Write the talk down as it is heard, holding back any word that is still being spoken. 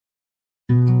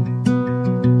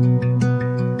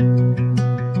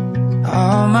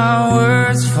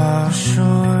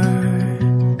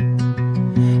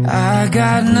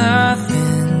got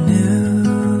nothing new.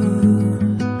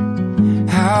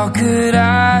 How could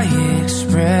I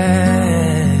express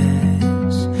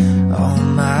all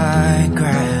my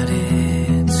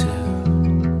gratitude?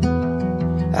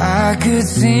 I could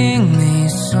sing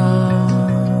these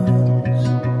songs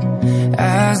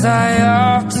as I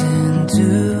often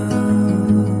do,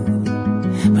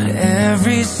 but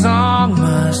every song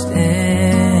must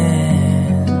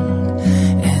end,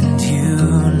 and you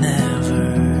never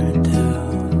do.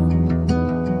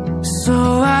 So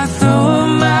I throw up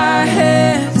my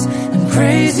hands and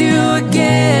praise you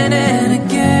again and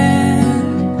again,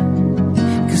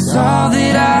 'cause all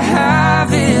that I have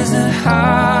is a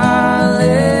hallelujah,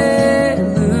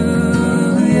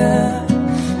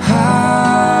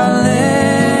 hallelujah.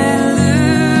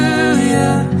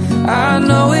 I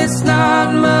know it's not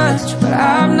much, but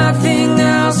I've nothing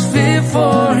else fit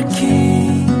for a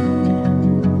king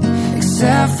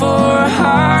except for a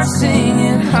heart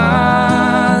singing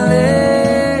hallelujah,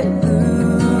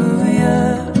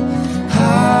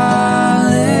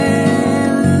 hallelujah.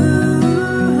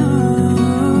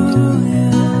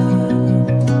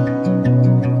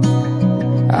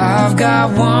 I've got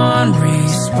one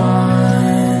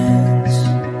response,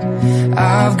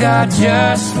 I've got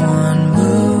just one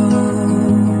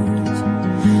move,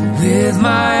 with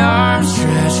my arms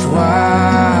stretched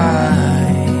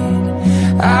wide,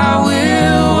 I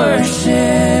will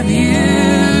worship you.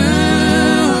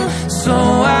 So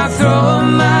I throw up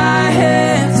my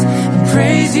hands and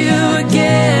praise you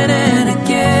again and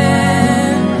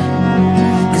again,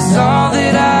 'cause all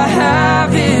that I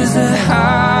have is a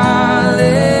hallelujah,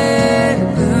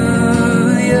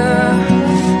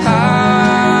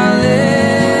 hallelujah.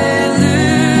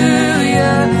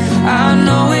 I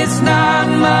know it's not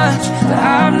much, but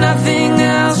I've nothing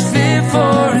else fit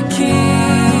for a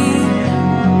king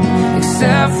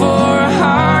except for a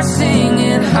heart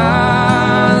singing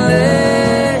hallelujah,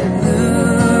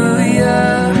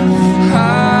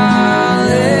 hallelujah.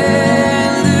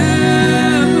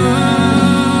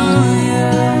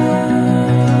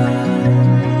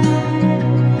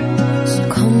 So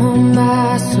come on, my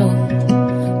soul,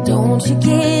 don't you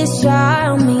get shy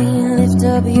on me, lift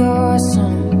up your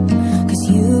song, 'cause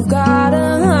you've got a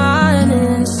lion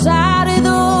inside of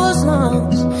those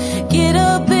lungs. Get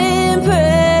up and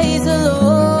praise the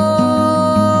Lord.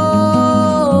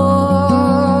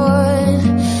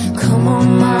 Come on,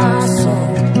 my soul,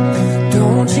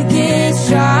 don't you get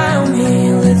shy on me,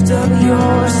 lift up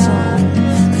your song,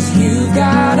 'cause you've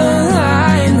got a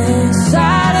lion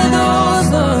inside of those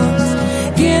lungs.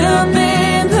 Get up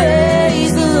and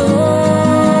praise the Lord.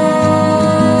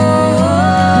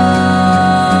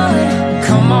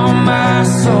 Come on, my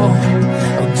soul,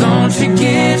 oh, don't you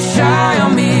get shy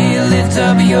on me, lift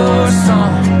up your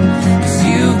song, 'cause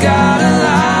you've got a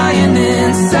lion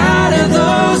inside of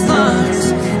those lungs.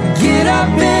 Get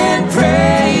up and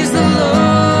praise the Lord.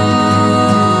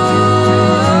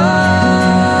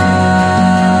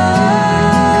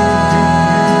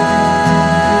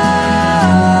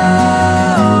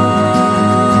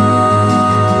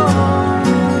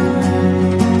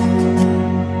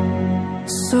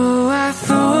 So I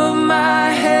throw up my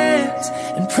hands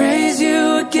and praise you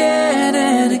again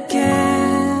and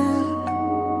again,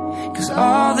 'cause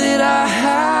all that I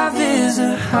have is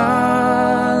a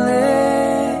hallelujah,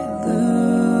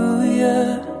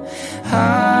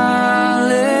 hallelujah.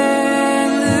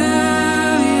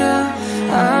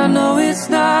 I know it's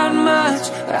not much,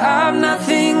 but I've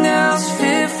nothing else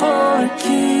fit for a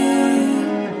king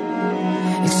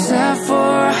except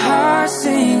for a heart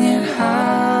singing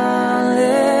hallelujah.